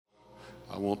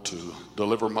I want to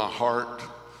deliver my heart,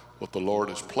 what the Lord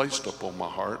has placed upon my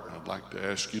heart. I'd like to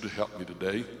ask you to help me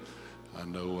today. I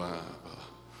know I'm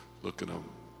looking at a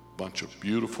bunch of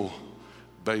beautiful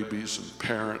babies and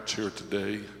parents here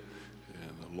today,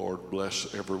 and the Lord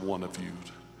bless every one of you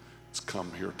that's come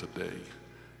here today.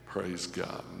 Praise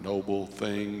God. Noble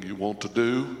thing you want to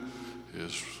do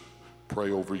is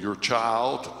pray over your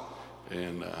child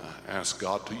and ask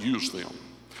God to use them.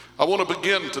 I want to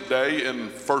begin today in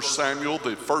 1 Samuel,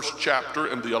 the first chapter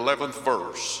and the 11th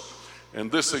verse.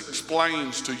 And this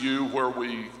explains to you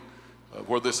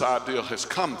where this idea has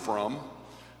come from.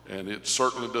 And it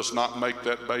certainly does not make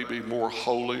that baby more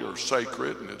holy or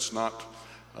sacred. And it's not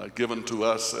given to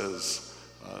us as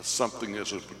something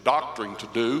as a doctrine to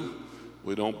do.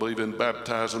 We don't believe in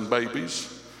baptizing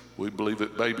babies. We believe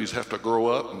that babies have to grow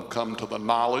up and come to the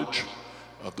knowledge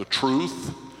of the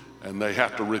truth. And they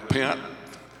have to repent.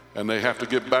 And they have to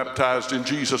get baptized in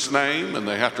Jesus' name, and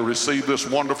they have to receive this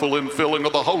wonderful infilling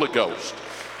of the Holy Ghost.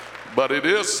 But it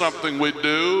is something we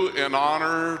do in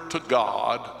honor to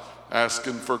God,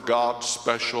 asking for God's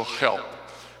special help.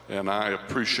 And I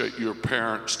appreciate your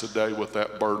parents today with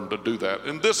that burden to do that.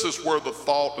 And this is where the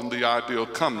thought and the idea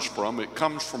comes from. It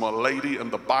comes from a lady in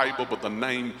the Bible by the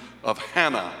name of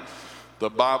Hannah. The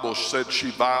Bible said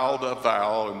she vowed a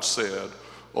vow and said,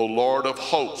 "O Lord of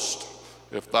hosts,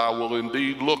 if thou wilt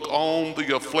indeed look on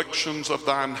the afflictions of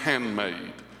thine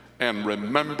handmaid, and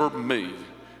remember me,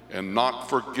 and not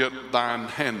forget thine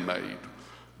handmaid,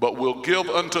 but will give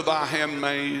unto thy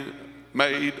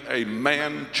handmaid a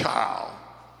man child."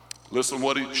 Listen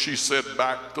what she said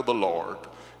back to the Lord.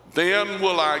 "Then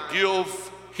will I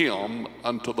give him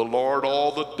unto the Lord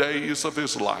all the days of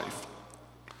his life."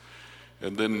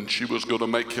 And then she was going to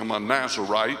make him a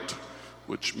Nazarite,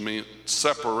 which meant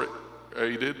separated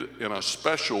in a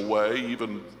special way,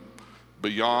 even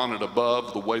beyond and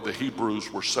above the way the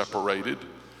Hebrews were separated.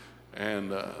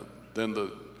 And then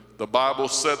the Bible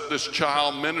said this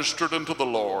child ministered unto the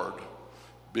Lord,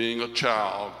 being a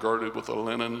child girded with a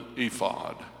linen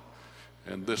ephod.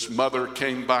 And this mother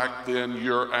came back then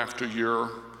year after year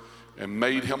and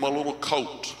made him a little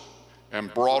coat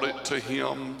and brought it to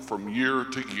him from year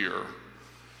to year.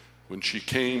 When she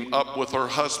came up with her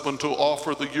husband to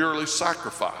offer the yearly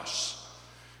sacrifice,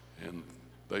 and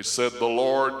they said, "The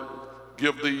Lord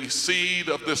give the seed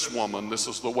of this woman." This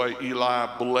is the way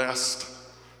Eli blessed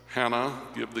Hannah.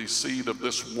 "Give the seed of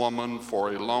this woman for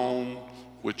a loan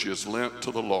which is lent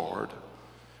to the Lord."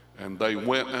 And they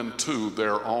went into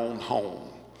their own home.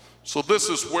 So this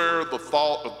is where the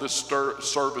thought of this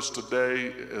service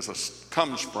today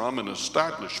comes from and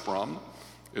established from,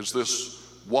 is this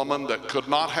woman that could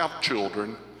not have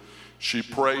children. She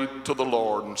prayed to the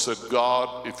Lord and said,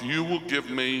 "God, if you will give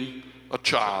me a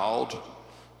child,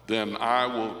 then I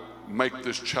will make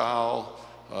this child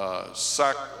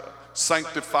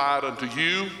sanctified unto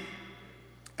you,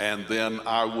 and then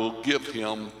I will give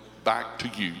him back to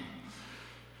you."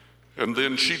 And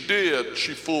then she did.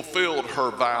 She fulfilled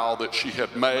her vow that she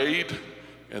had made.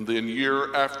 And then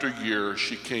year after year,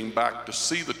 she came back to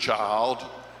see the child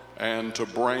and to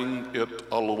bring it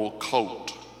a little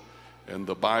coat. And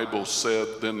the Bible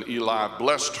said, then Eli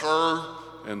blessed her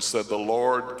and said, "The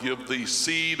Lord give thee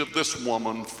seed of this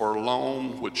woman for a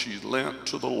loan which he lent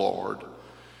to the Lord."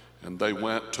 And they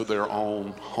went to their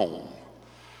own home.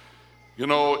 You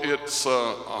know, it's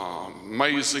an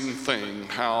amazing thing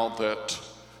how that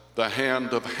the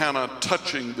hand of Hannah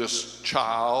touching this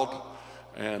child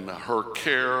and her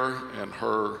care and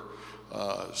her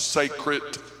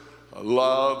sacred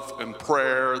love and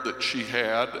prayer that she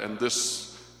had, and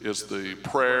this is the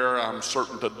prayer, I'm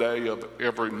certain today, of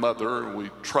every mother, and we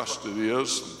trust it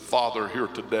is, and father here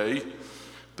today,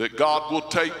 that God will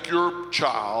take your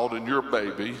child and your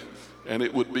baby, and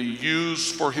it would be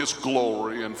used for his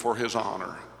glory and for his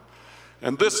honor.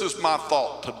 And this is my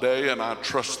thought today, and I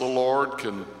trust the Lord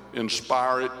can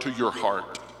inspire it to your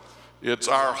heart. It's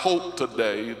our hope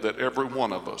today that every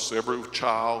one of us, every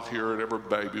child here and every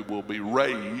baby will be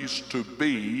raised to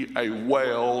be a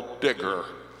well digger.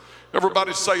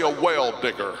 Everybody say a well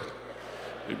digger.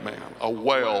 Amen. A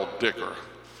well digger.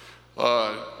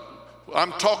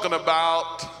 I'm talking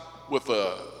about with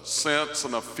a sense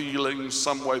and a feeling,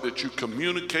 some way that you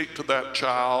communicate to that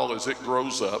child as it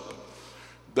grows up,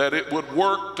 that it would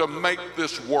work to make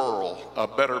this world a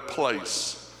better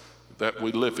place that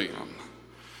we live in.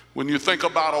 When you think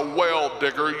about a well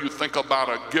digger, you think about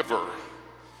a giver,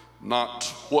 not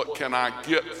what can I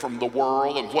get from the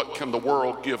world and what can the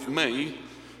world give me,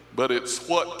 but it's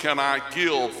what can I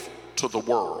give to the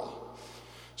world.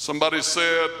 Somebody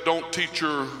said, don't teach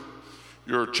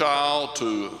your child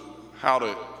how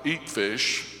to eat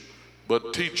fish,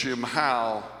 but teach him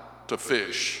how to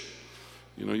fish.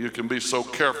 You know, you can be so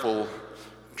careful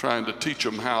trying to teach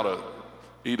them how to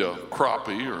eat a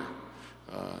crappie or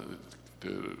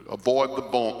to avoid the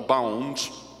bones,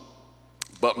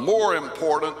 but more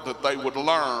important that they would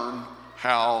learn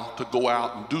how to go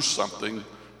out and do something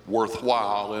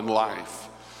worthwhile in life.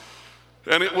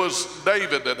 And it was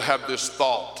David that had this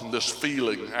thought and this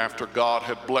feeling after God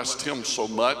had blessed him so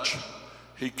much.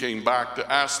 He came back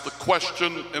to ask the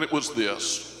question, and it was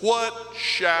this: what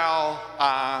shall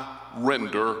I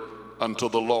render unto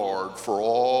the Lord for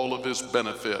all of his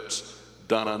benefits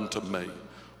done unto me?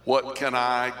 What can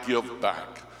I give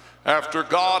back? After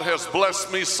God has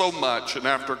blessed me so much, and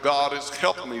after God has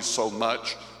helped me so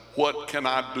much, what can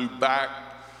I do back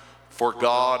for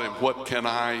God, and what can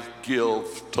I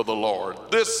give to the Lord?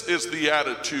 This is the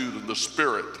attitude and the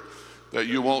spirit that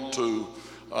you want to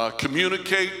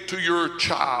communicate to your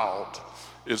child,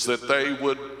 is that they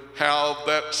would have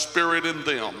that spirit in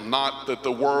them, not that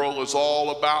the world is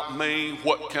all about me,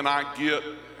 what can I get,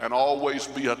 and always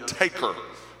be a taker.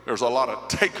 There's a lot of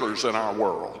takers in our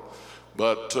world,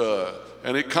 but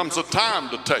and it comes a time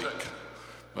to take.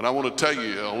 But I want to tell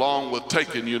you, along with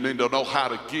taking, you need to know how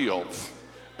to give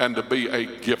and to be a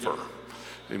giver.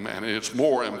 Amen. It's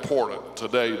more important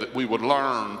today that we would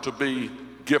learn to be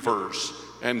givers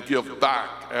and give back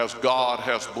as God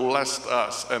has blessed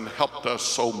us and helped us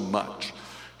so much.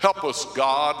 Help us,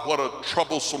 God. What a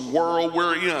troublesome world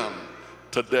we're in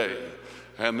today.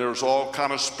 And there's all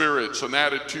kind of spirits and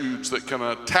attitudes that can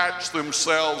attach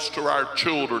themselves to our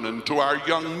children and to our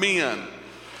young men.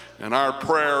 And our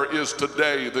prayer is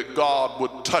today that God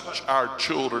would touch our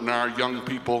children, our young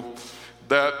people,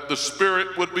 that the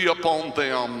Spirit would be upon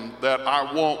them, that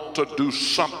I want to do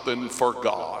something for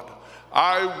God.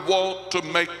 I want to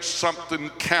make something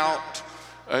count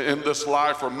in this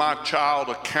life, or my child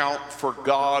account for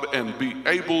God, and be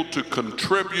able to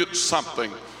contribute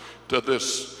something to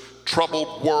this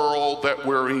troubled world that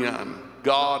we're in.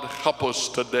 God, help us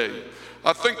today.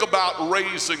 I think about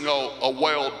raising a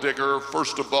well digger.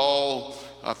 First of all,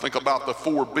 I think about the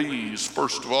 4 B's.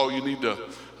 First of all, you need to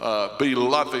be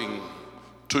loving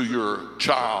to your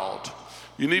child.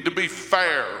 You need to be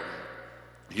fair.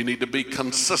 You need to be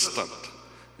consistent.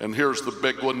 And here's the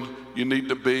big one: you need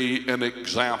to be an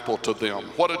example to them.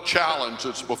 What a challenge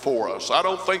is before us. I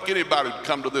don't think anybody would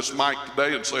come to this mic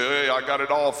today and say, hey, I got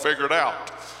it all figured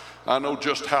out. I know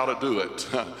just how to do it.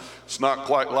 It's not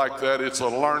quite like that. It's a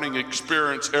learning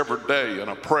experience every day, and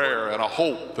a prayer and a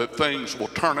hope that things will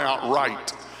turn out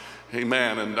right.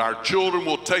 Amen. And our children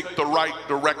will take the right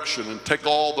direction and take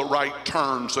all the right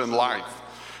turns in life.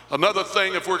 Another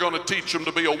thing, if we're going to teach them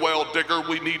to be a well digger,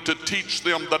 we need to teach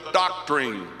them the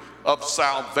doctrine of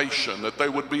salvation, that they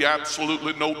would be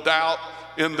absolutely no doubt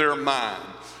in their mind.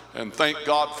 And thank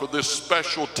God for this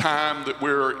special time that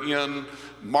we're in,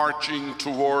 marching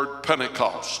toward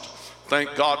Pentecost.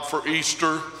 Thank God for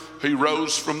Easter. He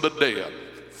rose from the dead.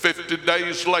 50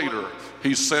 days later,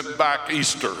 he sent back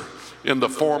Easter in the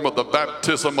form of the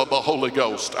baptism of the Holy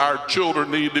Ghost. Our children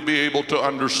need to be able to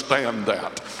understand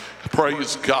that.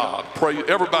 Praise God. Pray.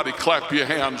 Everybody clap your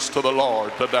hands to the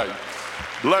Lord today.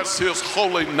 Bless his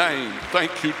holy name.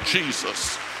 Thank you,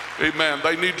 Jesus. Amen.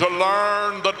 They need to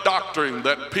learn the doctrine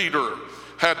that Peter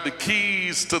had the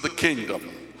keys to the kingdom.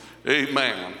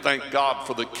 Amen. Thank God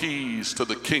for the keys to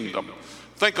the kingdom.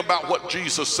 Think about what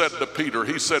Jesus said to Peter.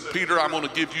 He said, Peter, I'm going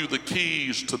to give you the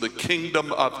keys to the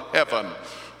kingdom of heaven.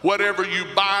 Whatever you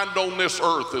bind on this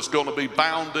earth is going to be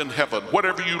bound in heaven.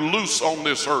 Whatever you loose on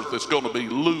this earth is going to be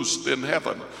loosed in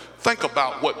heaven. Think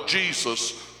about what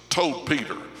Jesus told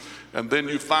Peter. And then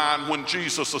you find when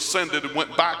Jesus ascended and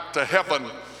went back to heaven,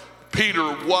 Peter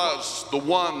was the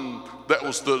one that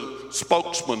was the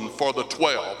spokesman for the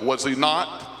 12. Was he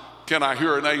not? Can I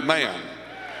hear an amen?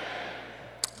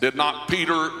 Did not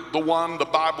Peter the one? The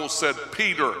Bible said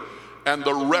Peter and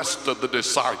the rest of the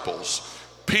disciples.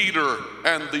 Peter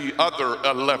and the other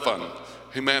 11.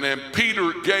 Amen. And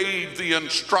Peter gave the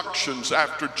instructions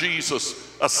after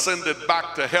Jesus ascended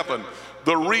back to heaven.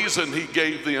 The reason he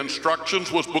gave the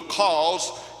instructions was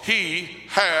because he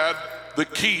had the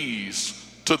keys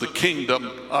to the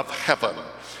kingdom of heaven.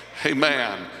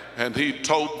 Amen. And he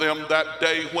told them that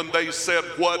day when they said,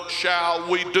 what shall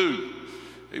we do?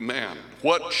 Amen.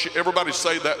 Everybody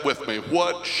say that with me.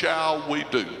 What shall we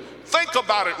do? Think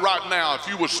about it right now. If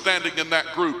you were standing in that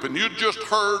group and you just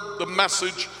heard the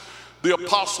message, the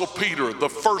Apostle Peter, the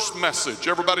first message.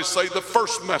 Everybody say the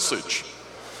first message.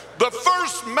 The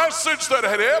first message that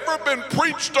had ever been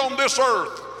preached on this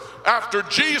earth after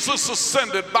Jesus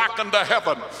ascended back into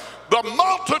heaven. The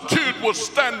multitude was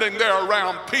standing there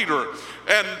around Peter,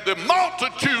 and the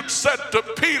multitude said to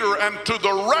Peter and to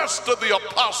the rest of the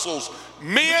apostles,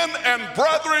 "Men and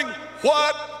brethren,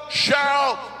 what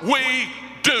shall we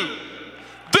do?"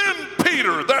 Then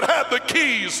Peter, that had the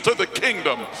keys to the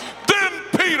kingdom, then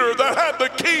Peter that had the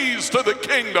keys to the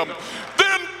kingdom,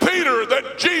 then Peter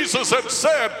that Jesus had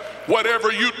said, "Whatever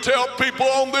you tell people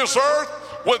on this earth,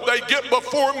 when they get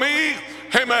before me,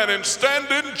 amen, and stand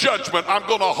in judgment, I'm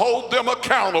going to hold them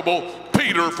accountable,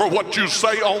 Peter, for what you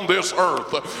say on this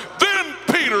earth." Then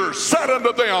Peter said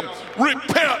unto them,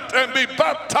 "Repent and be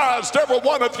baptized, every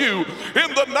one of you,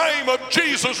 in the name of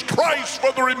Jesus Christ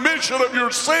for the remission of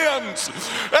your sins,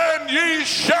 and ye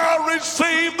shall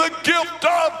receive the gift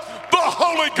of the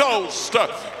Holy Ghost."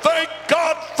 Thank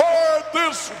God for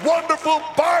this wonderful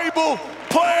Bible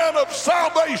plan of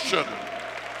salvation.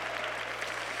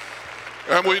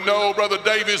 And we know, Brother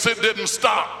Davis, it didn't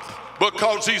stop,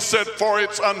 because he said, "For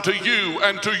it's unto you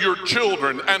and to your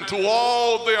children and to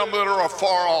all them that are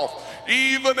afar off,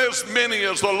 even as many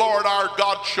as the Lord our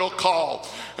God shall call."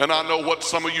 And I know what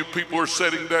some of you people are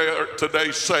sitting there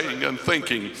today saying and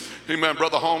thinking. Amen,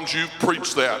 Brother Holmes, you've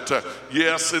preached that.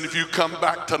 Yes, and if you come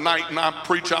back tonight and I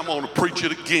preach, I'm going to preach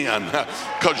it again.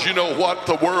 Because you know what?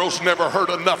 The world's never heard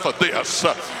enough of this.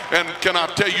 And can I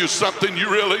tell you something?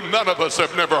 None of us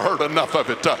have never heard enough of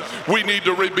it. We need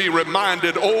to be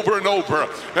reminded over and over.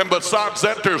 And besides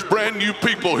that, there's brand new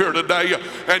people here today,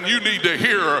 and you need to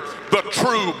hear the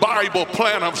true Bible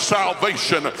plan of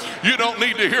salvation. You don't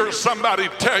need to hear somebody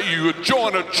tell you,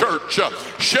 join a church,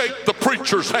 shake the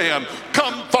preacher's hand,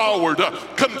 come forward,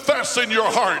 confess in your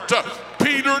heart.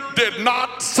 Peter did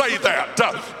not say that.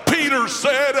 Peter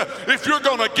said, if you're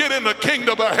going to get in the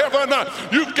kingdom of heaven,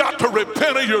 you've got to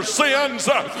repent of your sins.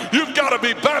 You've got to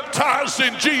be baptized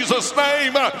in Jesus'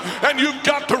 name, and you've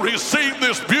got to receive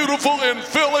this beautiful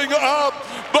infilling of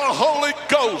the Holy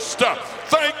Ghost.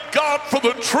 Thank God for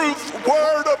the truth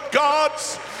word of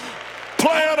God's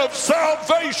plan of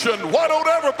salvation. Why don't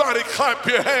everybody clap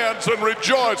your hands and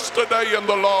rejoice today in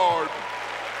the Lord?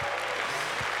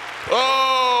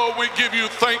 Oh, we give you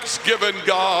thanksgiving,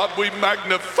 God. We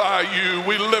magnify you.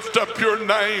 We lift up your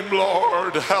name,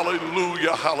 Lord.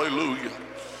 Hallelujah, hallelujah.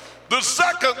 The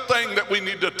second thing that we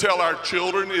need to tell our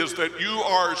children is that you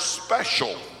are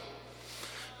special.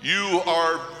 You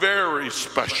are very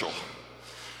special.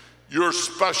 You're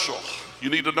special. You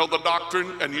need to know the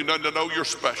doctrine, and you need to know you're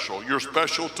special. You're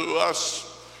special to us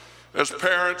as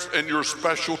parents, and you're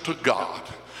special to God.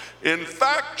 In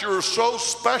fact, you're so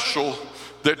special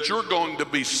that you're going to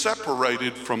be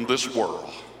separated from this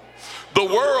world. The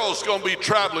world's going to be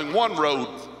traveling one road,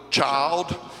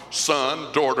 child,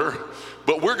 son, daughter,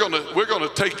 but we're going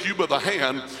to take you by the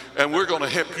hand, and we're going to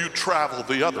help you travel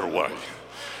the other way.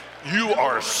 You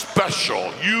are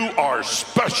special. You are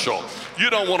special.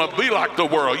 You don't want to be like the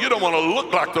world. You don't want to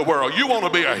look like the world. You want to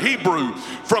be a Hebrew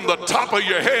from the top of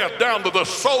your head down to the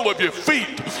sole of your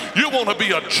feet. You want to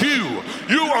be a Jew.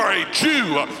 You are a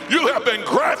Jew. You have been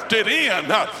grafted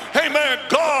in. Amen.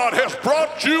 God has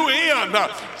brought you in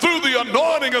through the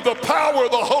anointing of the power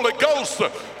of the Holy Ghost,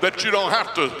 that you don't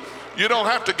have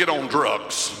to get on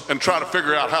drugs and try to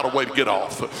figure out how to get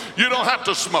off. You don't have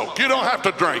to smoke. You don't have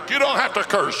to drink. You don't have to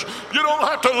curse. You don't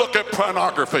have to look at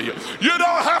pornography. You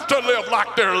don't have to live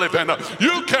like they're living.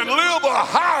 You can live a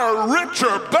higher,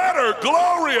 richer, better,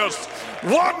 glorious,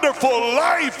 wonderful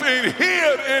life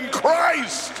hid in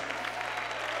Christ.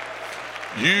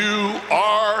 You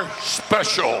are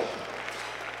special.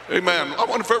 Amen. I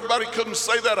wonder if everybody couldn't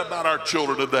say that about our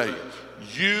children today.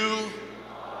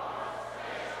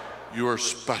 You are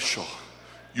special.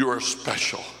 You are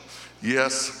special.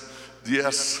 Yes,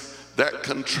 that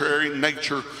contrary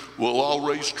nature will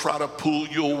always try to pull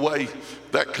you away.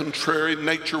 That contrary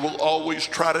nature will always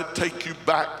try to take you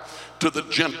back to the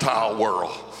Gentile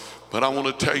world. But I want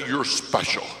to tell you, you're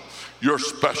special. You're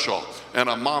special. And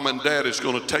a mom and dad is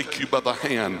going to take you by the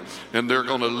hand, and they're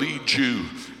going to lead you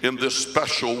in this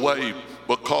special way,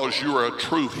 because you're a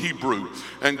true Hebrew,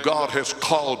 and God has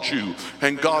called you,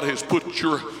 and God has put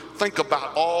think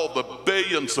about all the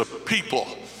billions of people.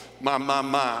 My,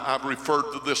 I've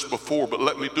referred to this before, but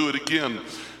let me do it again.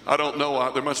 I don't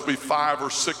know, there must be 5 or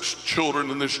 6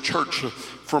 children in this church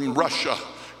from Russia,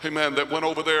 amen, that went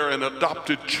over there and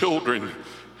adopted children.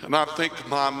 And I think,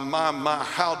 my,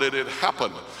 how did it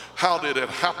happen? How did it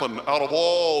happen? Out of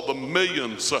all the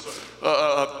millions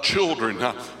of children,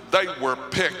 they were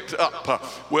picked up.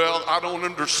 Well, I don't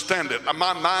understand it.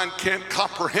 My mind can't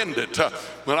comprehend it.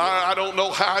 But I don't know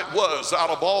how it was,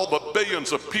 out of all the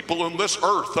billions of people on this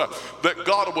earth, that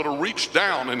God would have reached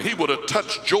down and he would have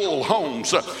touched Joel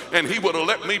Holmes, and he would have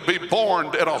let me be born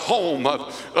in a home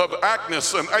of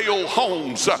Agnes and A.O.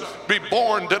 Holmes, be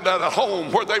born in a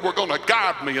home where they were going to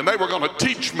guide me and they were going to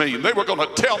teach me and they were going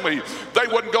to tell me. They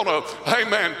wasn't going to, hey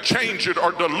man, change it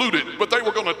or dilute it, but they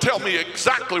were going to tell me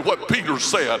exactly what Peter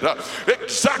said,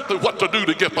 exactly what to do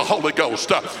to get the Holy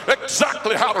Ghost,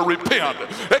 exactly how to repent,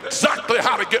 exactly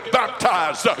how to get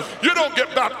baptized. You don't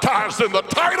get baptized in the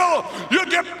title, you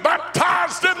get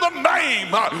baptized in the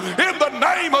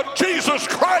name of Jesus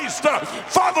Christ,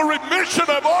 for the remission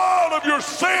of all of your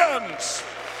sins.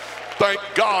 Thank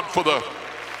God for the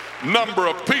number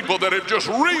of people that have just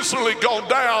recently gone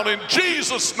down in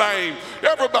Jesus' name.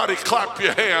 Everybody clap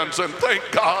your hands and thank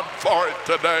God for it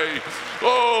today.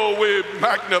 Oh, we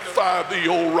magnify thee,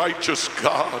 O righteous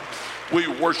God. We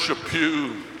worship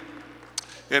you.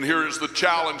 And here is the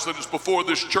challenge that is before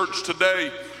this church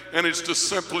today, and it's to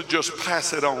simply just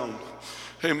pass it on.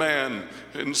 Amen.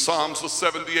 In Psalms the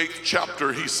 78th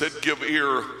chapter, he said, give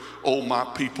ear, O my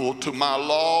people, to my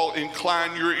law.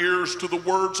 Incline your ears to the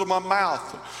words of my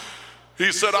mouth.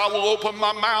 He said, I will open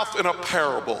my mouth in a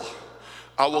parable.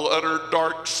 I will utter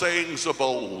dark sayings of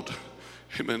old.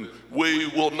 Amen. We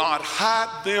will not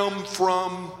hide them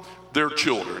from their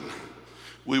children.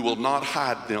 We will not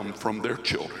hide them from their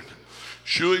children.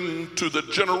 Showing to the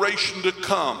generation to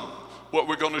come what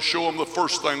we're going to show them. The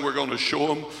first thing we're going to show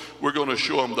them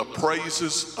the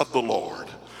praises of the Lord.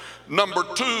 Number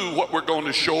two, what we're going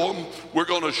to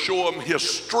show them his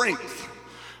strength.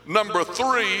 Number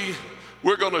three,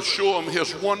 we're going to show them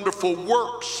his wonderful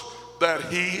works that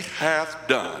he hath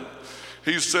done.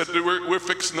 He said we're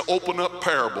fixing to open up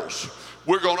parables.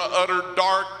 We're going to utter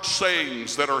dark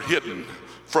sayings that are hidden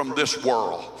from this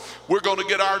world. We're going to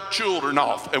get our children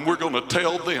off and we're going to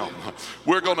tell them.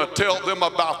 We're going to tell them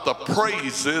about the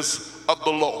praises of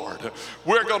the Lord.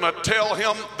 We're going to tell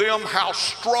them how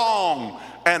strong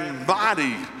and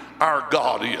mighty our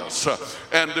God is.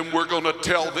 And then we're going to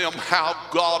tell them how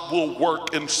God will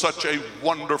work in such a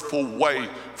wonderful way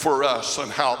for us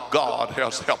and how God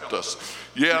has helped us.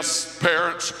 Yes,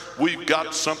 parents, we've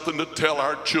got something to tell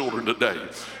our children today.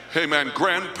 Amen.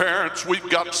 Grandparents, we've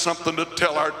got something to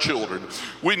tell our children.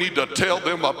 We need to tell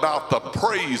them about the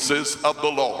praises of the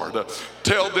Lord.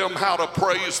 Tell them how to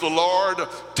praise the Lord.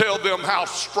 Tell them how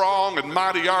strong and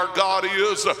mighty our God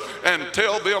is. And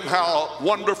tell them how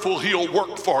wonderful he'll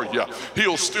work for you.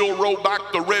 He'll still roll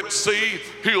back the Red Sea.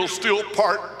 He'll still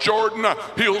part Jordan.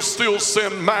 He'll still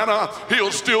send manna.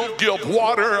 He'll still give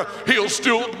water. He'll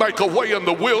still make a way in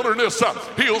the wilderness.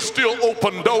 He'll still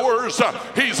open doors.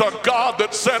 He's a God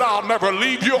that said, I'll never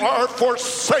leave you or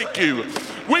forsake you.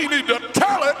 We need to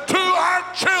tell it to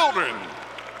our children.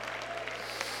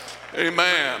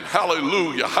 Amen.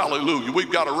 Hallelujah. Hallelujah.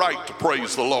 We've got a right to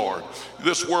praise the Lord.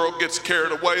 This world gets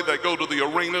carried away. They go to the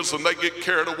arenas and they get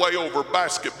carried away over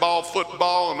basketball,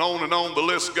 football, and on the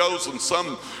list goes. And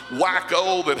some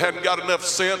wacko that hadn't got enough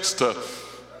sense to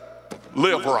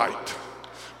live right.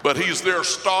 But he's their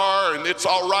star, and it's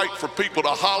all right for people to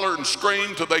holler and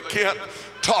scream till they can't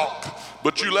talk.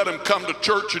 But you let them come to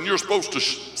church and you're supposed to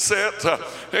sit,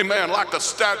 amen, like a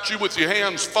statue with your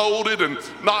hands folded and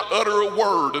not utter a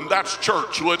word, and that's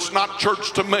church. Well, it's not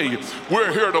church to me.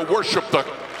 We're here to worship the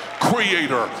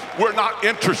Creator. We're not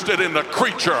interested in the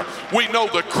creature. We know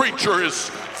the creature is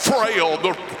frail.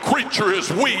 The creature is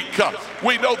weak.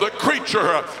 We know the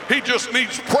creature, he just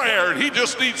needs prayer and he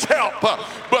just needs help. But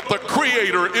the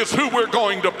Creator is who we're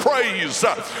going to praise.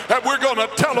 And we're going to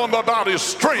tell them about his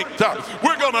strength.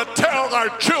 We're going to tell our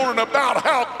children about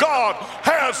how God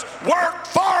has worked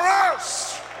for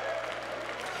us.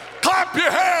 Clap your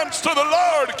hands to the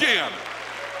Lord again.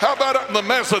 How about up in the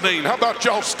mezzanine? How about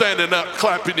y'all standing up,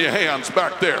 clapping your hands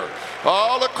back there?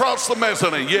 All across the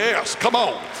mezzanine. Yes, come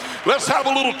on. Let's have a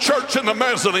little church in the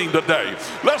mezzanine today.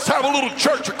 Let's have a little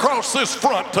church across this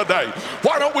front today.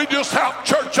 Why don't we just have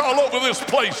church all over this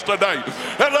place today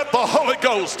and let the Holy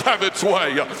Ghost have its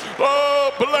way?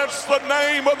 Oh, bless the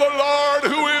name of the Lord,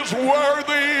 who is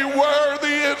worthy.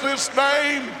 Worthy is his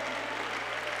name.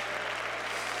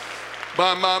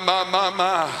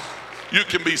 My. You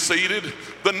can be seated.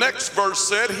 The next verse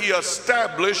said he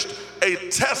established a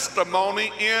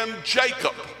testimony in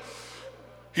Jacob.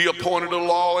 He appointed a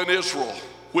law in Israel,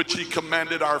 which he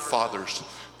commanded our fathers,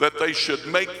 that they should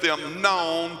make them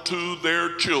known to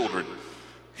their children.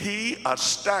 He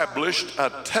established a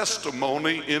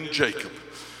testimony in Jacob.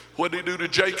 What did he do to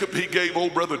Jacob? He gave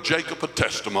old brother Jacob a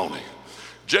testimony.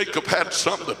 Jacob had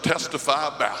something to testify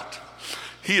about.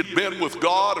 He had been with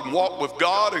God and walked with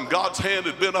God, and God's hand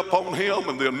had been upon him,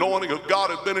 and the anointing of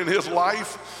God had been in his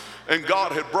life, and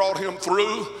God had brought him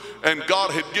through, and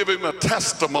God had given him a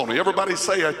testimony. Everybody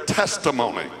say a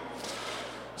testimony.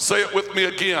 Say it with me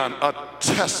again, a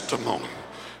testimony.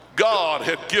 God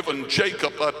had given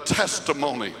Jacob a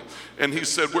testimony, and he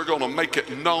said, we're going to make it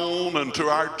known unto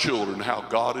our children how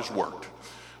God has worked.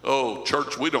 Oh,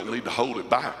 church, we don't need to hold it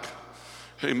back.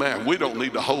 Amen. We don't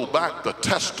need to hold back the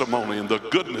testimony and the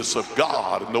goodness of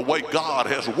God and the way God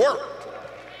has worked.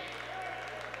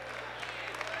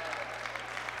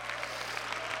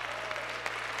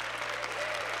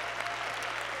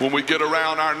 When we get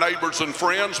around our neighbors and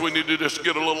friends, we need to just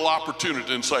get a little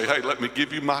opportunity and say, hey, let me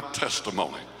give you my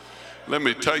testimony. Let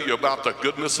me tell you about the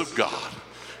goodness of God.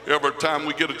 Every time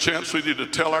we get a chance, we need to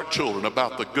tell our children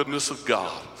about the goodness of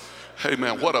God.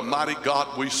 Amen. What a mighty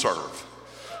God we serve.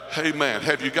 Amen.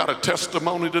 Have you got a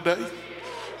testimony today?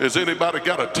 Has anybody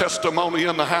got a testimony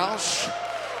in the house?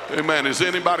 Amen. Is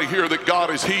anybody here that God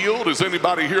has healed? Is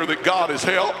anybody here that God has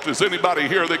helped? Is anybody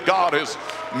here that God has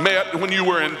met when you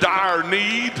were in dire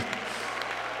need?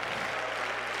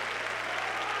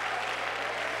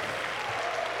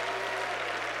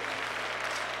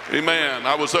 Amen.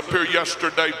 I was up here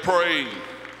yesterday praying,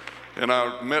 and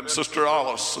I met Sister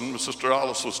Alice, and Sister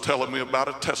Alice was telling me about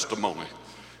a testimony.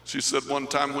 She said one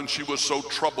time when she was so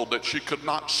troubled that she could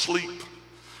not sleep,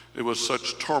 it was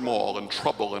such turmoil and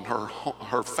trouble in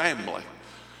her family.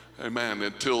 Amen.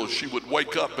 Until she would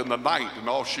wake up in the night, and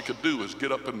all she could do is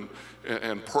get up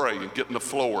and pray and get on the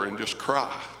floor and just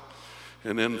cry,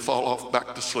 and then fall off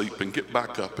back to sleep and get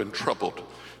back up and troubled.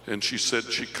 And she said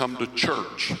she'd come to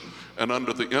church, and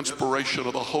under the inspiration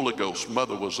of the Holy Ghost,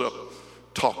 Mother was up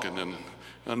talking and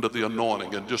under the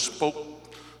anointing, and just spoke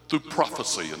through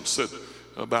prophecy and said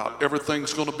about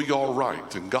everything's going to be all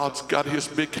right, and God's got his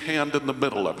big hand in the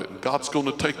middle of it, and God's going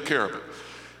to take care of it.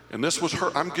 And this was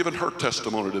her, I'm giving her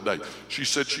testimony today. She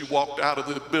said she walked out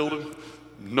of the building,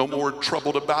 no more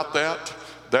troubled about that.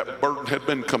 That burden had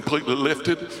been completely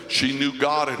lifted. She knew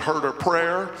God had heard her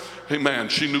prayer. Amen.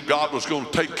 She knew God was going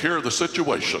to take care of the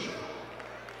situation.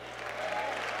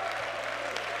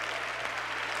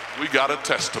 We got a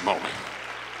testimony.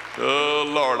 Oh,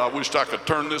 Lord, I wished I could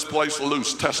turn this place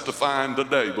loose testifying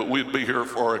today, but we'd be here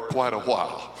for quite a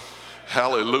while.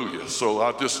 Hallelujah. So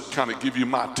I'll just kind of give you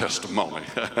my testimony.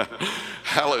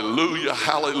 Hallelujah,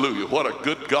 hallelujah. What a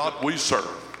good God we serve.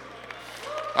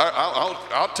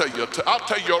 I'll tell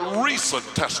you a recent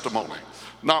testimony.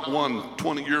 Not one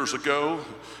 20 years ago,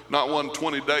 not one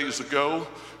 20 days ago,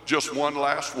 just one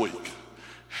last week.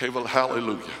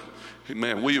 Hallelujah.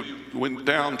 Amen. We went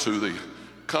down to the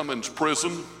Cummins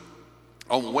prison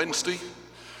on Wednesday,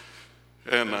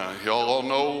 and y'all all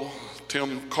know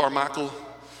Tim Carmichael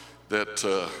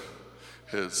that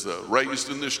is raised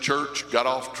in this church, got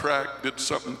off track, did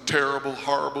something terrible,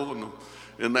 horrible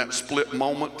in that split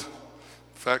moment.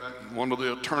 In fact, one of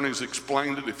the attorneys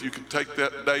explained it. If you could take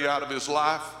that day out of his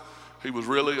life, he was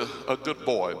really a good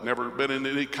boy. Never been in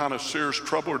any kind of serious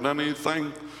trouble or done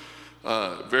anything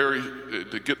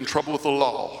to get in trouble with the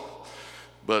law.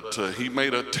 But he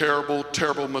made a terrible,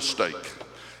 terrible mistake.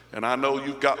 And I know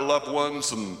you've got loved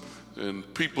ones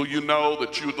and people you know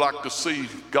that you would like to see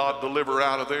God deliver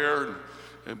out of there.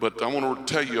 But I want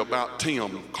to tell you about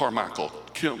Tim Carmichael.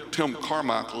 Tim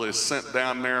Carmichael is sent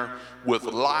down there with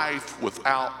life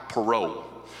without parole.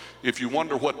 If you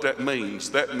wonder what that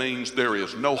means there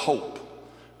is no hope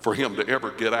for him to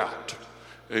ever get out.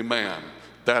 Amen.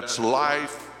 That's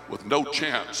life with no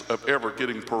chance of ever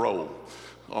getting parole.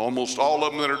 Almost all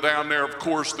of them that are down there, of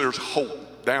course, there's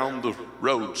hope down the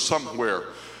road somewhere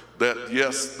that,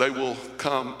 yes, they will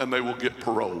come and they will get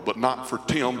parole, but not for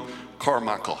Tim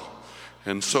Carmichael.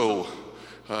 And so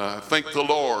thank the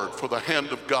Lord for the hand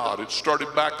of God. It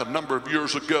started back a number of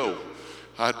years ago.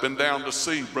 I had been down to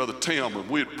see Brother Tim, and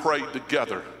we had prayed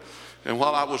together. And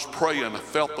while I was praying, I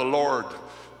felt the Lord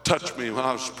touch me when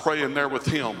I was praying there with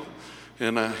him.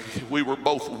 And we were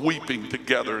both weeping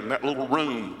together in that little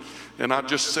room. And I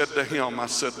just said to him, I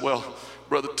said, well,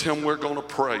 Brother Tim, we're going to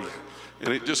pray. And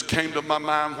it just came to my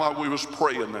mind while we was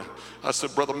praying. I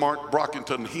said, Brother Mark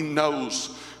Brockington, he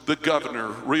knows the governor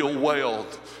real well.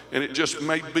 And it just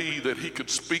may be that he could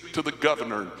speak to the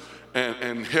governor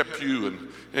and help you,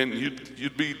 and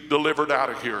you'd be delivered out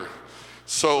of here.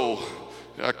 So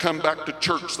I come back to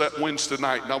church that Wednesday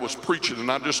night, and I was preaching,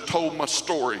 and I just told my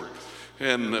story.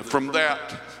 And from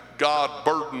that, God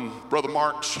burdened Brother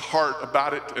Mark's heart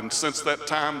about it. And since that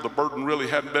time, the burden really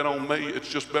hadn't been on me. It's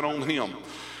just been on him.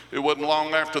 It wasn't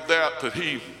long after that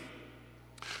he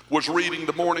was reading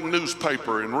the morning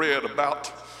newspaper and read about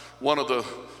one of the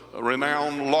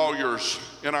renowned lawyers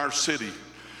in our city,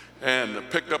 and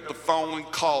picked up the phone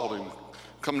and called him.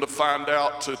 Come to find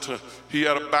out that he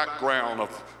had a background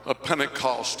of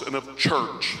Pentecost and of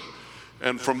church.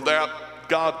 And from that,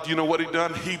 God, you know what he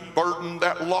done? He burdened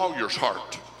that lawyer's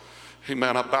heart,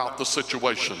 amen, about the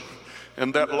situation.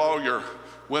 And that lawyer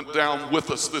went down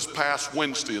with us this past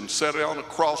Wednesday and sat down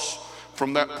across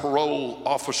from that parole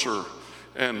officer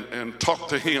and talked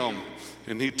to him.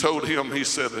 And he told him, he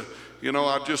said, you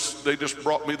know, they just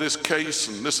brought me this case,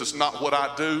 and this is not what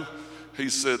I do. He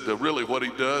said, really what he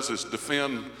does is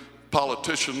defend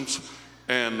politicians.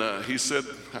 And he said,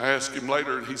 I asked him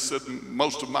later, and he said,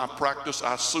 most of my practice,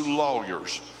 I sue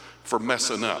lawyers for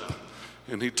messing up.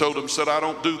 And he told him, said, I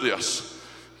don't do this,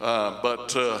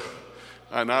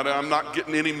 and I'm not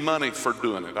getting any money for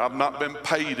doing it. I've not been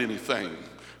paid anything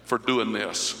for doing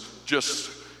this.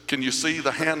 Just, can you see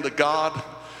the hand of God?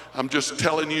 I'm just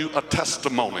telling you a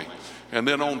testimony. And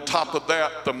then on top of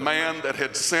that, the man that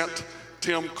had sent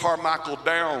Tim Carmichael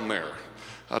down there,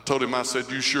 I told him, I said,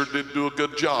 you sure did do a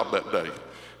good job that day.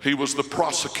 He was the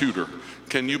prosecutor.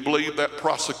 Can you believe that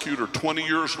prosecutor, 20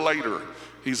 years later,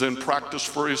 he's in practice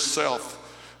for himself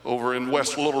over in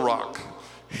West Little Rock.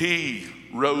 He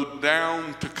rode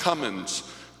down to Cummins,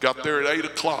 got there at 8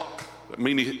 o'clock. That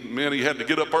meant he had to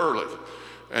get up early.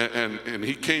 And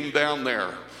he came down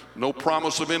there. No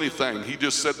promise of anything. He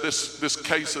just said, this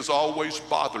case has always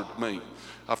bothered me.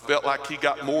 I felt like he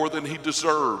got more than he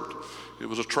deserved. It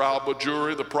was a trial by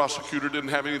jury. The prosecutor didn't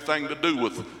have anything to do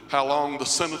with how long the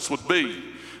sentence would be.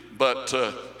 But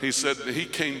he said he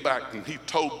came back and he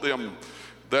told them,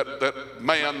 that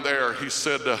man there, he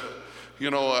said,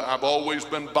 you know, I've always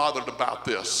been bothered about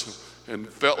this, and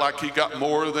felt like he got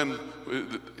more than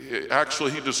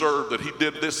actually he deserved, that he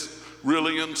did this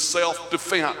really in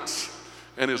self-defense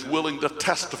and is willing to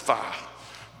testify.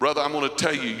 Brother, I'm going to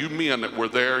tell you, you men that were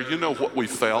there, you know what we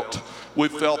felt. We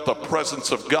felt the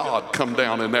presence of God come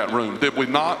down in that room, did we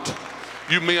not?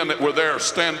 You men that were there,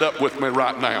 stand up with me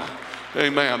right now.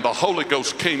 Amen. The Holy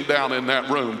Ghost came down in that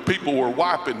room. People were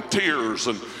wiping tears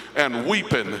and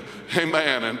weeping,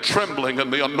 amen, and trembling in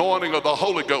the anointing of the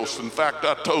Holy Ghost. In fact,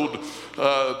 I told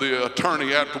the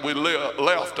attorney after we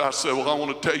left, I said, well, I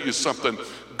want to tell you something.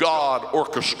 God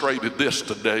orchestrated this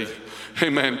today.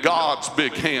 Amen. God's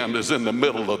big hand is in the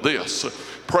middle of this.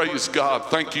 Praise God.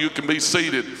 Thank you. You can be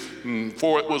seated.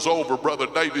 Before it was over, Brother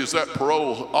Davies, that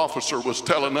parole officer was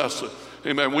telling us,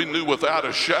 amen, we knew without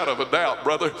a shadow of a doubt,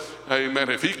 brother, amen,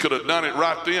 if he could have done it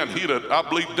right then, he'd have, I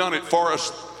believe, done it for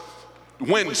us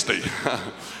Wednesday.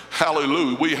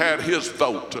 Hallelujah. We had his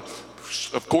vote.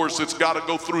 Of course, it's got to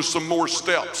go through some more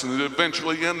steps and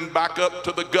eventually end back up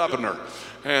to the governor.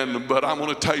 But I want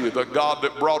to tell you, the God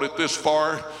that brought it this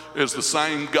far is the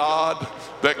same God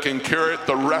that can carry it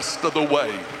the rest of the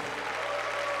way.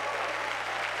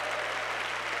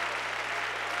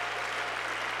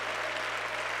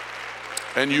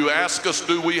 And you ask us,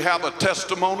 do we have a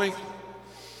testimony?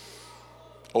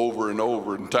 Over and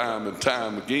over and time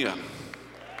again.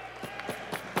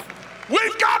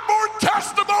 We've got more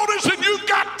testimonies than you've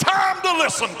got time to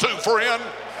listen to, friend.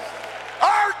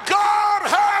 Our God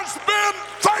has been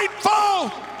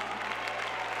faithful.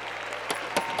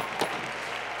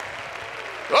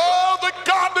 Oh, the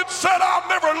God that said, I'll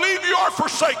never leave you or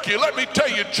forsake you. Let me tell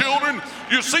you, children,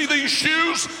 you see these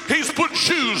shoes? He's put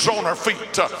shoes on our feet.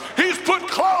 He's put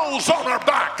clothes on our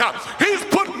back. He's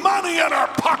put money in our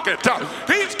pocket.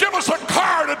 He's given us a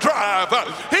car to drive.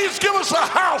 He's given us a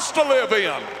house to live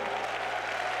in.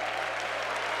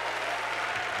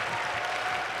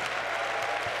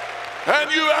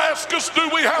 And you ask us, do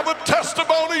we have a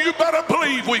testimony? You better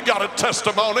believe we got a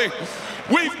testimony.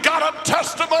 We've got a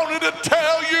testimony to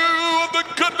tell you of the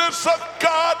goodness of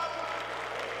God.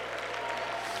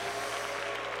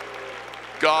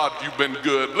 God, you've been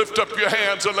good. Lift up your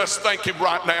hands and let's thank him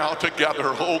right now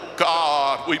together. Oh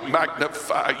God, we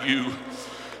magnify you.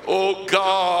 Oh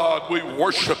God, we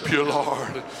worship you,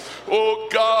 Lord. Oh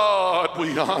God,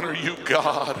 we honor you,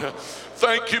 God.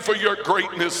 Thank you for your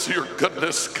greatness, your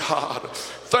goodness, God.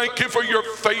 Thank you for your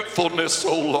faithfulness,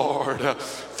 oh Lord.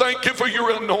 Thank you for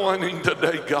your anointing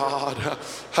today, God.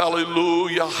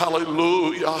 Hallelujah,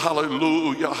 hallelujah,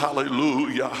 hallelujah,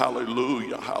 hallelujah,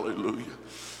 hallelujah, hallelujah.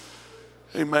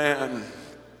 Amen.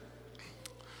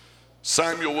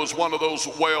 Samuel was one of those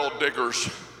well diggers.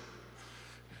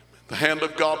 The hand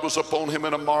of God was upon him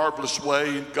in a marvelous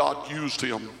way, and God used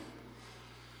him.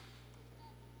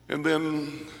 And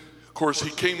then, of course, he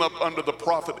came up under the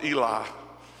prophet Eli.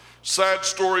 Sad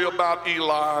story about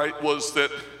Eli was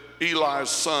that Eli's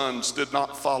sons did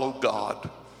not follow God.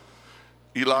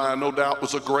 Eli, no doubt,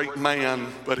 was a great man,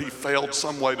 but he failed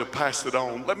some way to pass it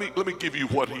on. Let me give you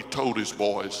what he told his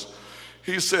boys.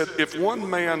 He said, if one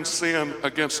man sin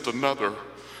against another,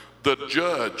 the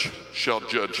judge shall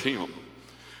judge him.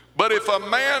 But if a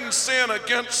man sin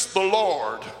against the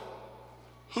Lord,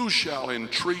 who shall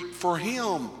entreat for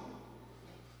him?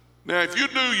 Now, if you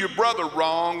do your brother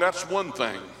wrong, that's one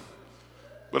thing.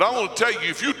 But I want to tell you,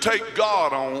 if you take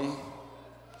God on,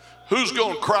 who's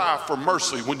going to cry for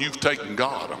mercy when you've taken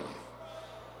God on?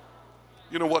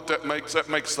 You know what that makes? That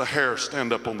makes the hair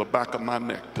stand up on the back of my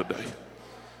neck today.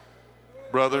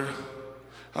 Brother,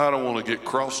 I don't want to get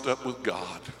crossed up with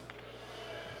God.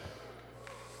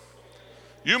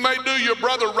 You may do your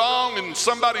brother wrong and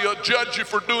somebody will judge you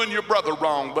for doing your brother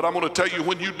wrong, but I'm going to tell you,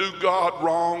 when you do God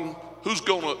wrong, who's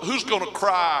going to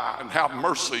cry and have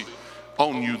mercy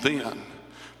on you then?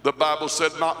 The Bible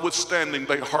said, notwithstanding,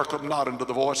 they hearkened not unto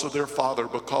the voice of their father,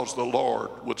 because the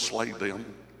Lord would slay them.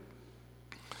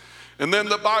 And then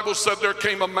the Bible said there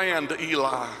came a man to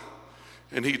Eli,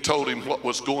 and he told him what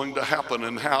was going to happen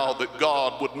and how that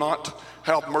God would not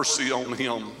have mercy on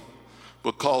him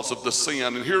because of the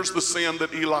sin. And here's the sin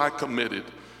that Eli committed.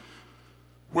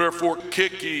 Wherefore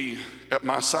kick ye at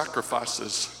my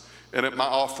sacrifices and at my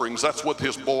offerings. That's what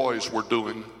his boys were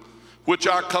doing. Which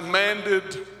I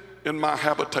commanded in my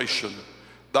habitation.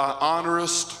 Thou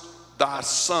honorest thy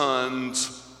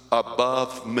sons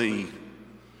above me,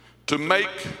 to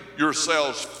make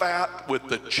yourselves fat with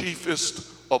the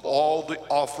chiefest of all the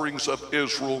offerings of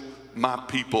Israel, my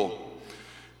people.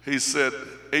 He said,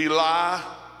 Eli,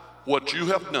 what you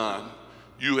have done,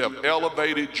 you have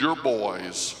elevated your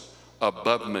boys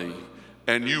above me,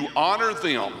 and you honor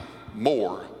them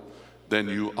more than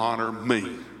you honor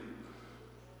me.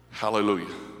 Hallelujah.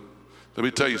 Let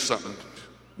me tell you something,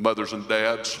 mothers and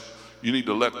dads, you need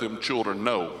to let them children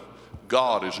know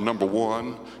God is number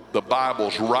one, the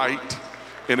Bible's right,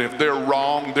 and if they're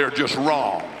wrong, they're just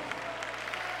wrong.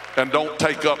 And don't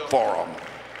take up for them.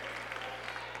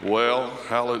 Well,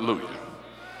 hallelujah.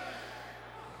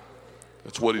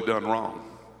 That's what he done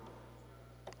wrong.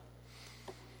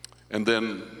 And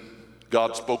then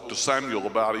God spoke to Samuel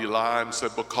about Eli and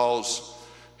said, because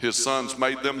his sons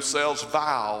made themselves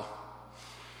vile,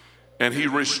 and he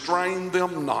restrained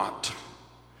them not,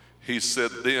 he said,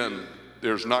 then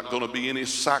there's not going to be any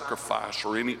sacrifice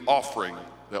or any offering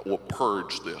that will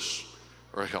purge this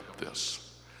or help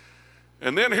this.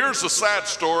 And then here's the sad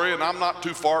story, and I'm not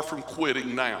too far from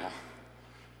quitting now.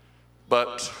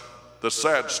 But the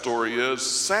sad story is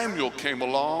Samuel came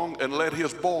along and let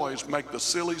his boys make the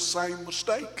silly same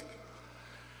mistake.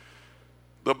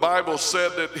 The Bible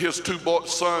said that his two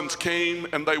sons came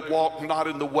and they walked not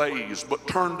in the ways, but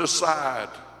turned aside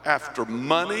after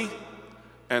money,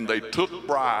 and they took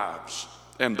bribes,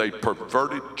 and they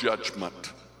perverted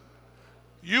judgment.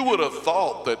 You would have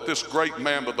thought that this great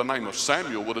man by the name of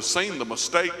Samuel would have seen the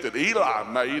mistake that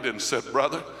Eli made and said,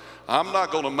 brother, I'm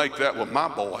not going to make that with my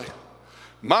boy.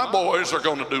 My boys are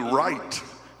going to do right,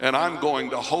 and I'm going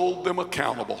to hold them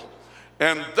accountable.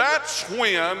 And that's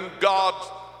when God,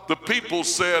 the people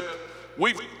said,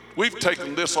 we've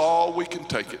taken this all we can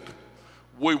take it.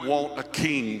 We want a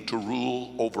king to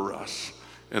rule over us.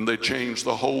 And they changed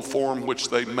the whole form, which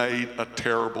they made a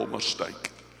terrible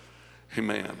mistake.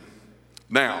 Amen.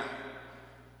 Now,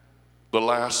 the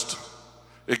last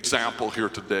example here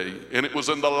today, and it was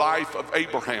in the life of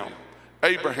Abraham.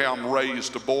 Abraham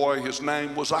raised a boy, his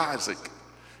name was Isaac,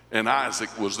 and Isaac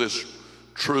was this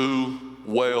true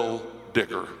well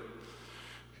digger.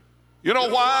 You know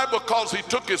why? Because he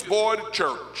took his boy to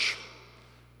church.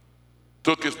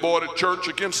 Took his boy to church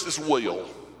against his will.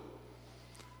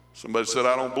 Somebody said,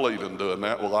 I don't believe in doing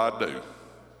that. Well, I do.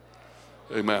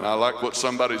 Amen. I like what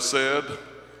somebody said.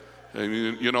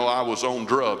 And you know, I was on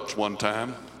drugs one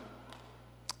time.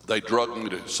 They drugged me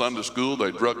to Sunday school.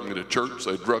 They drugged me to church.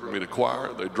 They drugged me to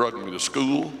choir. They drugged me to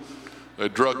school. They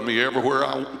drugged me everywhere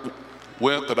I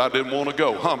went that I didn't want to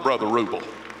go. Huh, Brother Rubel?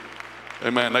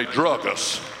 Amen. They drug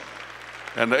us.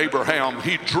 And Abraham,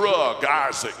 he drugged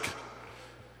Isaac.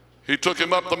 He took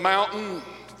him up the mountain,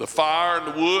 the fire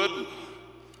and the wood.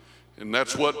 And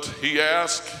that's what he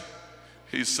asked.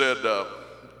 He said,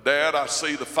 Dad, I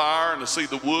see the fire and I see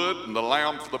the wood and the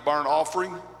lamb for the burnt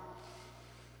offering.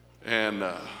 And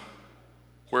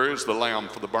where is the lamb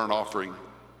for the burnt offering?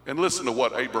 And listen to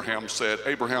what Abraham said.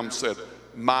 Abraham said,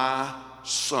 my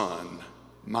son,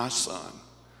 my son.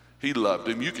 He loved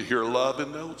him. You can hear love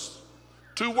in those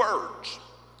two words.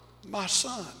 My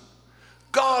son.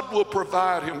 God will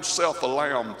provide himself a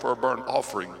lamb for a burnt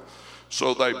offering.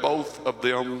 So they both of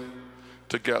them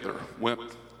together, went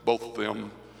both of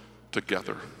them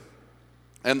together.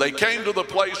 And they came to the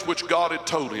place which God had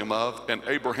told him of, and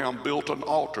Abraham built an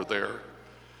altar there.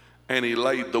 And he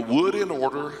laid the wood in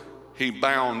order. He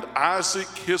bound Isaac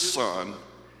his son.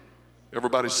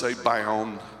 Everybody say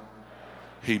bound.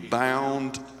 He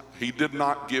bound. He did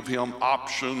not give him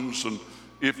options and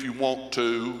if you want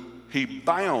to. He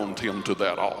bound him to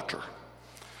that altar.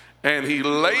 And he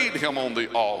laid him on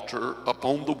the altar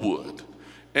upon the wood.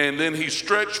 And then he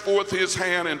stretched forth his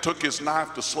hand and took his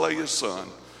knife to slay his son.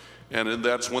 And then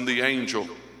that's when the angel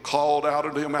called out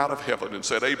at him out of heaven and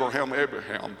said, Abraham,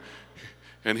 Abraham.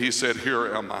 And he said, here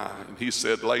am I. And he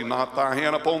said, lay not thy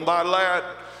hand upon thy lad,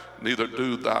 neither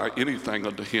do thou anything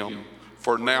unto him.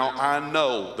 For now I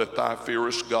know that thou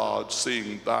fearest God,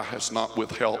 seeing thou hast not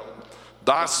withheld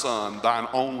thy son, thine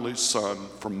only son,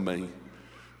 from me.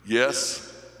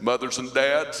 Yes, mothers and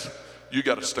dads, you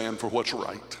got to stand for what's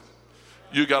right.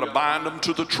 You got to bind them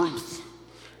to the truth.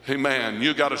 Amen.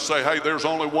 You got to say, hey, there's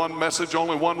only one message,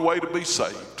 only one way to be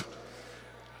saved.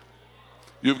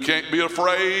 You can't be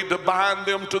afraid to bind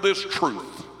them to this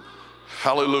truth.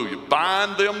 Hallelujah.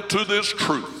 Bind them to this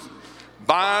truth.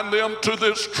 Bind them to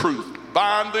this truth.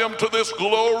 Bind them to this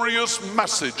glorious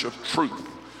message of truth.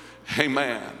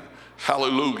 Amen.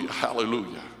 Hallelujah.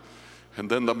 Hallelujah. And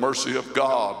then the mercy of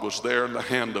God was there in the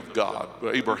hand of God.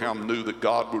 Abraham knew that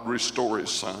God would restore his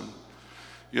son.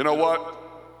 You know what?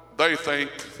 They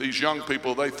think, these young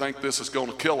people, they think this is going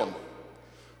to kill them.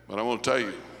 But I want to tell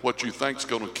you, what you think is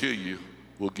going to kill you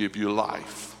will give you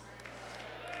life.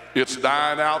 It's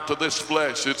dying out to this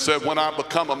flesh. It said, when I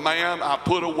become a man, I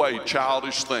put away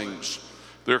childish things.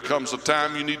 There comes a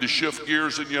time you need to shift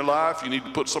gears in your life. You need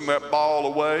to put some of that ball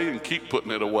away and keep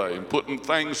putting it away and putting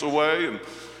things away. And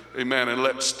amen. And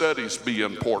let studies be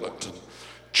important.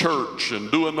 Church and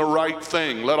doing the right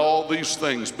thing. Let all these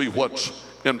things be what's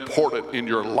important in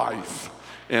your life.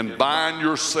 And bind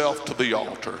yourself to the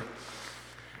altar.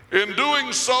 In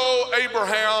doing so,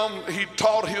 Abraham, he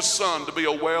taught his son to be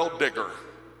a well digger.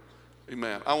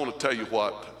 Amen. I want to tell you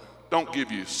what. Don't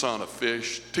give your son a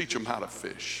fish. Teach him how to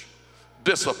fish.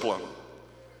 Discipline.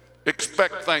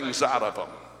 Expect things out of them.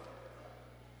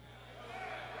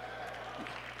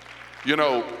 You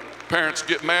know, parents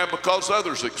get mad because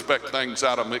others expect things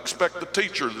out of them. Expect the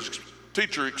teacher. The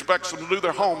teacher expects them to do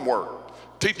their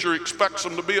homework. Teacher expects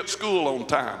them to be at school on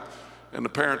time. And the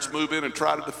parents move in and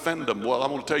try to defend them. Well,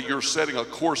 I'm going to tell you, you're setting a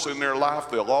course in their life.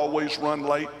 They'll always run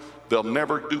late. They'll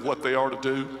never do what they are to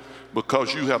do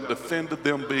because you have defended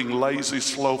them being lazy,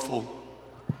 slothful.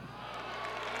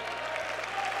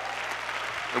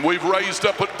 And we've raised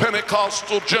up a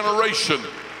Pentecostal generation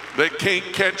that can't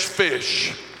catch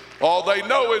fish. All they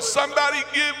know is somebody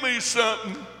give me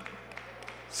something.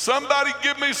 Somebody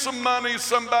give me some money.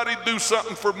 Somebody do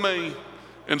something for me.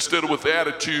 Instead of with the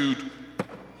attitude,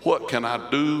 what can I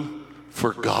do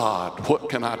for God? What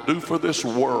can I do for this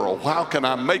world? How can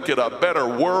I make it a better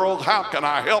world? How can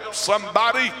I help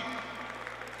somebody?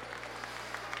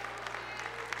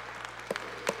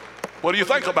 What do you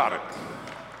think about it?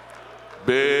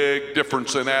 Big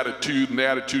difference in attitude, and the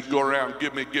attitude go around,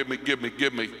 give me, give me, give me,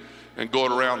 give me, and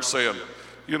going around saying,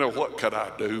 you know, what could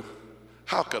I do?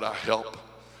 How could I help?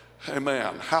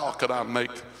 Amen. How could I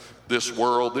make this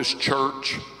world, this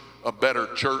church, a better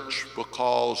church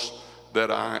because that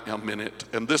I am in it?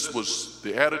 And this was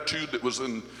the attitude that was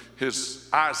in his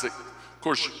Isaac. Of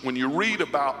course, when you read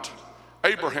about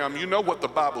Abraham, you know what the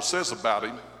Bible says about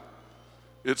him.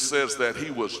 It says that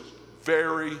he was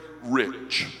very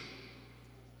rich.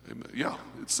 Yeah,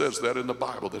 it says that in the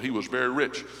Bible, that he was very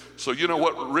rich. So you know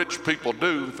what rich people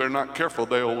do? If they're not careful,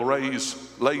 they'll raise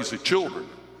lazy children.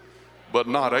 But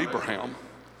not Abraham.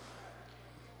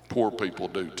 Poor people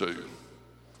do too.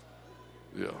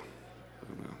 Yeah.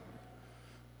 Amen.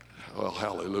 Well,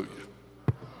 hallelujah.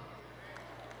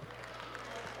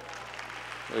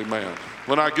 Amen.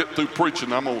 When I get through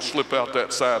preaching, I'm going to slip out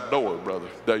that side door, Brother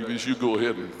Davies. You go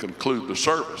ahead and conclude the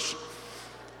service.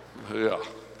 Yeah.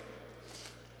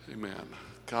 Amen.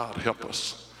 God help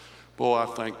us. Boy, I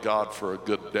thank God for a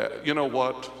good dad. You know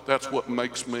what? That's what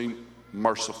makes me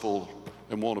merciful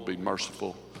and want to be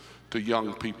merciful to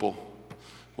young people.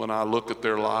 When I look at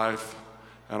their life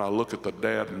and I look at the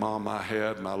dad and mom I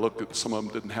had, and I look at some of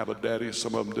them didn't have a daddy,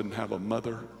 some of them didn't have a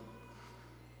mother.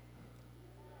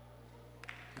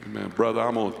 Amen. Brother,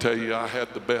 I'm going to tell you, I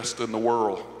had the best in the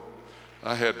world.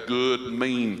 I had good,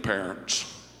 mean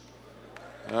parents.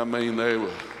 I mean,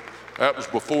 that was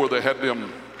before they had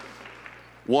them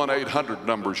 1-800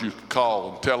 numbers you could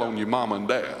call and tell on your mom and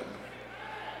dad.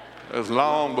 It was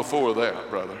long before that,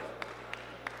 brother.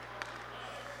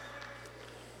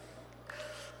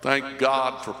 Thank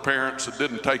God for parents that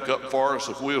didn't take up for us.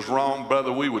 If we was wrong,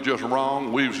 brother, we were just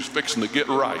wrong. We was just fixing to get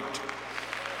right.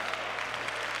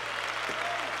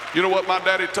 You know what my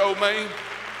daddy told me?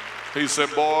 He said,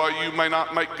 boy, you may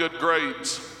not make good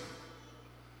grades,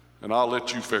 and I'll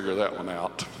let you figure that one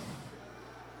out.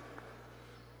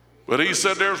 But he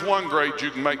said there's one grade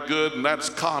you can make good, and that's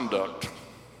conduct.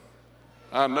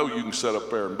 I know you can sit up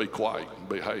there and be quiet and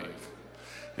behave.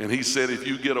 And he said, if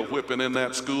you get a whipping in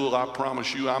that school, I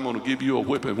promise you I'm going to give you a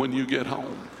whipping when you get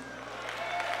home.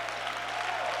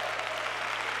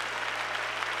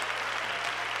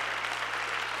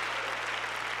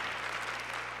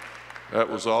 That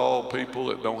was all people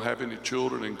that don't have any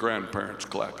children and grandparents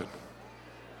clapping.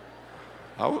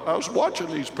 I was watching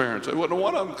these parents. There wasn't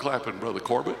one of them clapping, Brother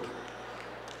Corbett.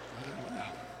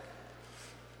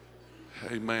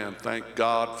 Amen. Thank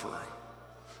God for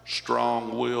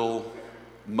strong-willed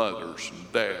mothers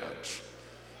and dads.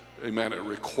 Amen. That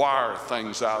require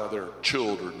things out of their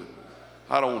children.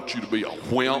 I don't want you to be a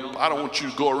wimp. I don't want you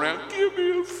to go around, give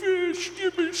me a fish,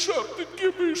 give me something,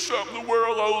 give me something. The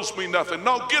world owes me nothing.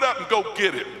 No, get up and go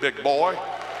get it, big boy.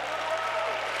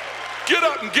 Get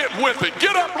up and get with it.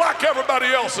 Get up like everybody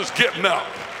else is getting up.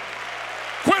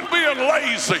 Quit being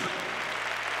lazy.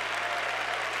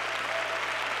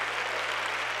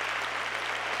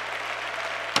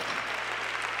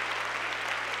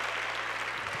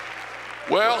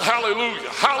 Well, hallelujah,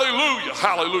 hallelujah,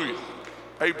 hallelujah.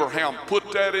 Abraham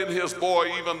put that in his boy,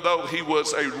 even though he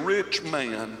was a rich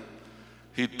man.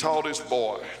 He taught his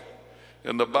boy.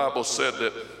 And the Bible said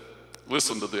that,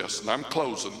 listen to this, and I'm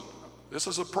closing. This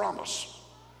is a promise.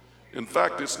 In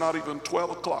fact, it's not even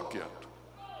 12 o'clock yet.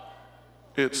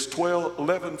 It's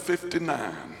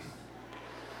 11:59.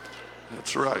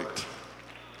 That's right.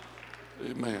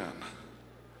 Amen.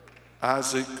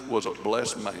 Isaac was a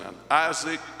blessed man.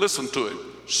 Isaac, listen to him,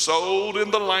 sowed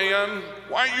in the land.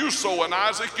 Why are you sowing,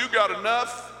 Isaac? You got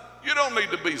enough. You don't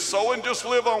need to be sowing. Just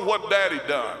live on what Daddy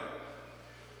done.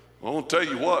 Well, I'll tell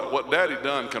you what Daddy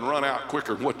done can run out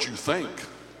quicker than what you think.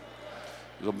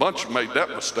 There's a bunch made that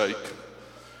mistake.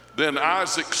 Then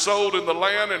Isaac sowed in the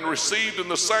land and received in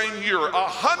the same year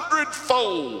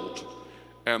 100-fold,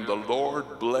 and the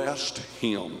Lord blessed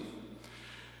him.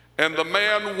 And the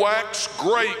man waxed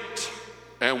great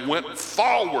and went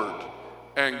forward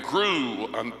and grew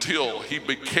until he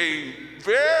became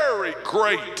very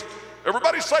great.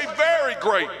 Everybody say very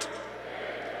great.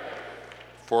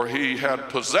 For he had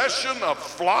possession of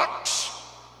flocks,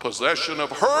 possession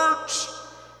of herds,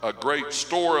 a great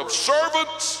store of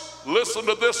servants. Listen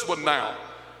to this one now.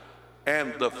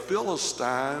 And the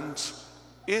Philistines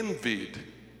envied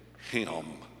him.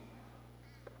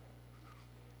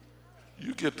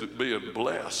 You get to being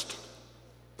blessed.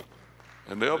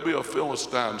 And there'll be a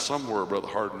Philistine somewhere, Brother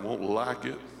Hardin, won't like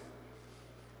it.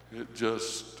 It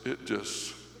just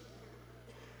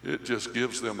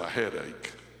gives them a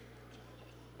headache.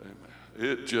 Amen.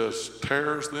 It just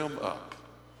tears them up.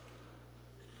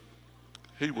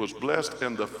 He was blessed,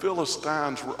 and the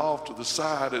Philistines were off to the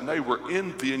side, and they were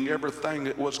envying everything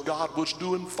that God was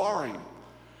doing for him.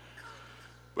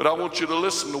 But I want you to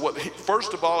listen to what,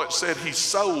 first of all, it said he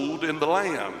sowed in the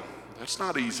land. That's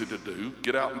not easy to do.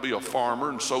 Get out and be a farmer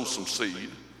and sow some seed.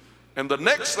 And the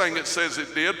next thing it says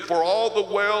it did, for all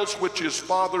the wells which his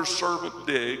father's servant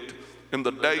digged in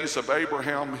the days of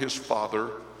Abraham his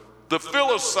father, the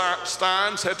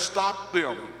Philistines had stopped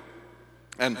them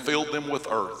and filled them with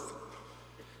earth.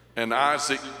 And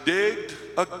Isaac digged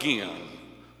again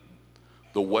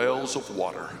the wells of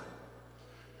water,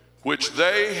 which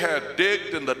they had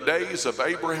digged in the days of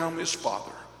Abraham his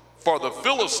father. For the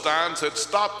Philistines had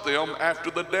stopped them after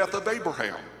the death of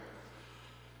Abraham.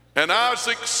 And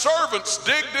Isaac's servants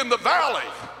digged in the valley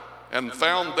and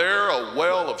found there a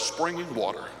well of springing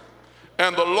water.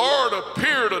 And the Lord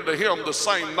appeared unto him the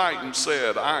same night and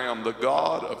said, I am the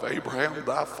God of Abraham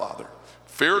thy father.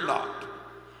 Fear not,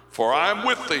 for I am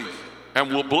with thee,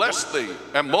 and will bless thee,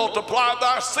 and multiply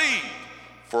thy seed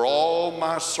for all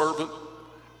my servant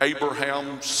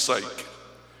Abraham's sake.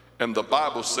 And the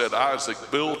Bible said Isaac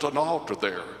built an altar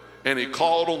there, and he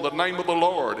called on the name of the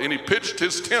Lord, and he pitched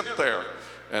his tent there.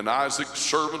 And Isaac's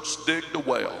servants digged a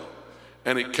well.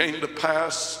 And it came to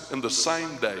pass in the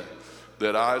same day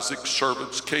that Isaac's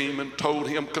servants came and told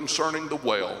him concerning the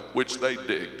well which they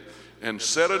digged, and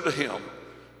said unto him,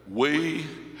 we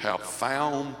have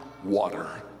found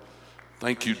water.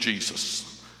 Thank you,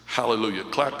 Jesus. Hallelujah.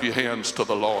 Clap your hands to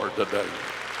the Lord today.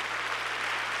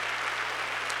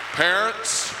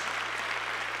 Parents,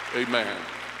 amen.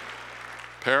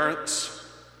 Parents,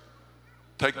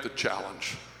 take the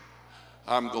challenge.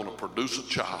 I'm going to produce a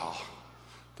child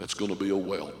that's going to be a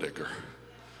well digger.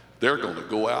 they're going to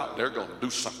go out, they're going to do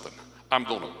something. I'm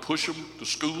going to push them to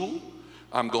school.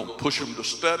 I'm going to push them to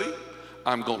study.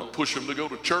 I'm going to push them to go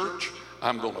to church.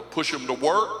 I'm going to push them to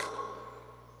work.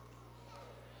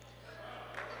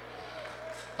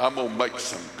 I'm going to make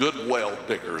some good well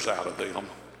diggers out of them.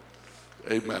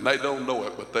 Amen. They don't know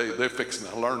it, but they're fixing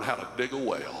to learn how to dig a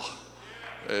well.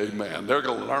 Amen. They're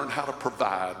going to learn how to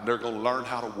provide, and they're going to learn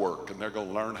how to work, and they're going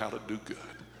to learn how to do good.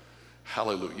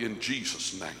 Hallelujah. In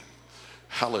Jesus' name.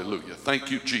 Hallelujah. Thank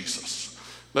you, Jesus.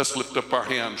 Let's lift up our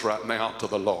hands right now to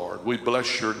the Lord. We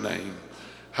bless your name.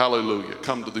 Hallelujah.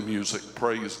 Come to the music.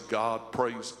 Praise God.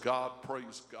 Praise God.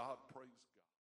 Praise God. Praise God.